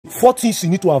4 things you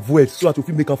need to avoid so that you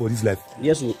fit make am for this life.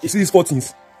 Yes, sir. You see these 4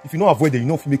 things. If you don't avoid them, you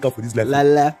don't fit make am for this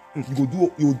life. You go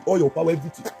do all your power,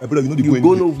 everything. My brother, you know the You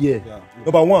go nowhere. Yeah.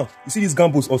 Number 1, you see these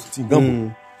gambos or thing,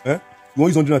 gamble. Eh? You want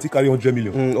use 100 and take carry 100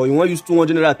 million. Or you want use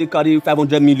 200 naira take carry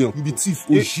 500 million. You be thief,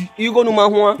 oji. You go no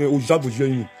man.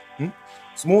 Oji.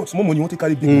 Small money you want to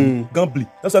carry big money. Gambling.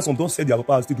 That's why some don't sell their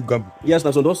papa still do gamble. Yes,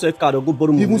 now some don't sell card or go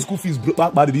borrow money. Even school fees,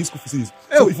 back the school fees.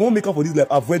 So if you want to make up for this life,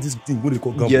 avoid this thing. What they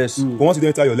call gamble. Yes. But once you don't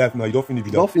enter your life now, you don't finish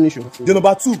with that. Don't finish. Then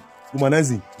number 2,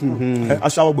 womanizing. I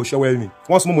shower but shower me.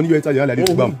 Once more money you enter your life, like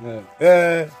this, bam.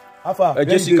 Alpha,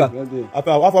 Jessica.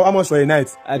 Alpha, how much for a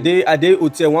night? I dey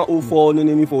hotel 104 no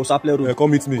name me for Saple Road.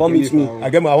 Come meet me. Come meet me. I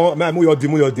get I move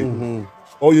your day.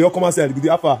 Or you come and say,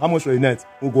 Alpha, how much for a night?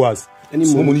 Who go ask? Any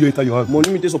money you enter your hand.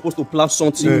 Money me supposed to plan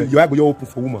something. Your eye go open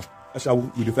for woman.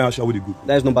 You define how they go.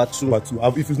 That is number 2. Number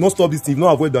 2. If you not stop this thing, if you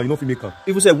not avoid that, you not fit make am.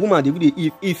 If you say woman,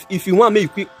 if you want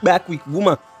make you quick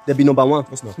woman, there be number 1.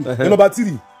 That's not. Then number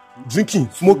 3, drinking,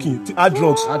 smoking, hard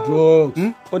drugs.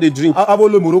 What they drink?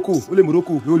 Ole Morocco,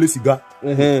 cigar.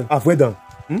 Avoid them.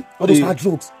 All those hard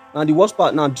drugs. And the worst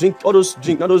part now, all those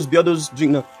drink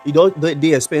now. It don't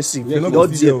they expensive.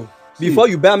 Before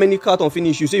you buy many carton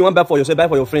finish, you say you want buy for yourself, buy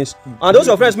for your friends. And those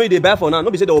your friends maybe they buy for now.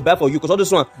 Nobody say they will buy for you because all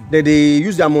this one they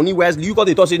use their money wisely. You got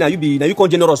the thought say now you come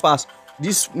generous pass.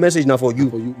 This message now for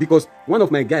you. Because one of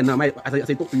my guy now, as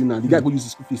I talk to you now, the guy go use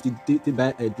his school fees to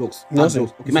buy drugs.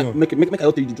 Okay, make I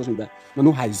tell you the drugs buy.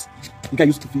 No highs. The guy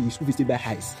use his school fees to buy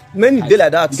highs. Many day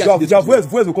like that. The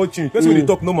voice will come change. Person when they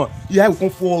talk normal, yeah, will come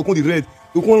forward, come the red.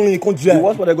 You can't dry.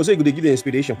 What's what I go say? They give the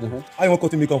inspiration. I want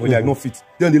to make up for like no fit.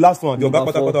 Then the last one, the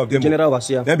oga of them. General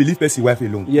Wasia. Then believe person wife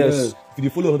alone. Yes. If you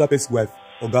follow another person's wife,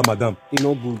 oga madam, you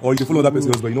know good. or you follow another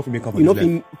person's husband, you know fit make up for your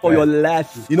life. For your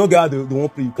life. You know get the one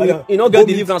play. You know get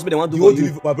deliverance, but they want to do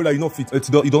you. My brother, you know fit.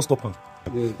 You don't stop him.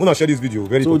 Wanna share this video?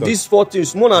 Very important. So these 4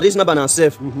 things, more than this number and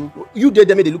self. You did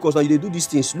them they look us now. You do these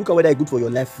things. Look at whether they're good for your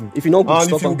life. If you know good,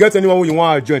 and if you get anyone who you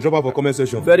want to join, drop out for comment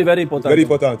section. Very important. Very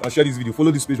important. And share this video.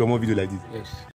 Follow this page for more video like this. Yes.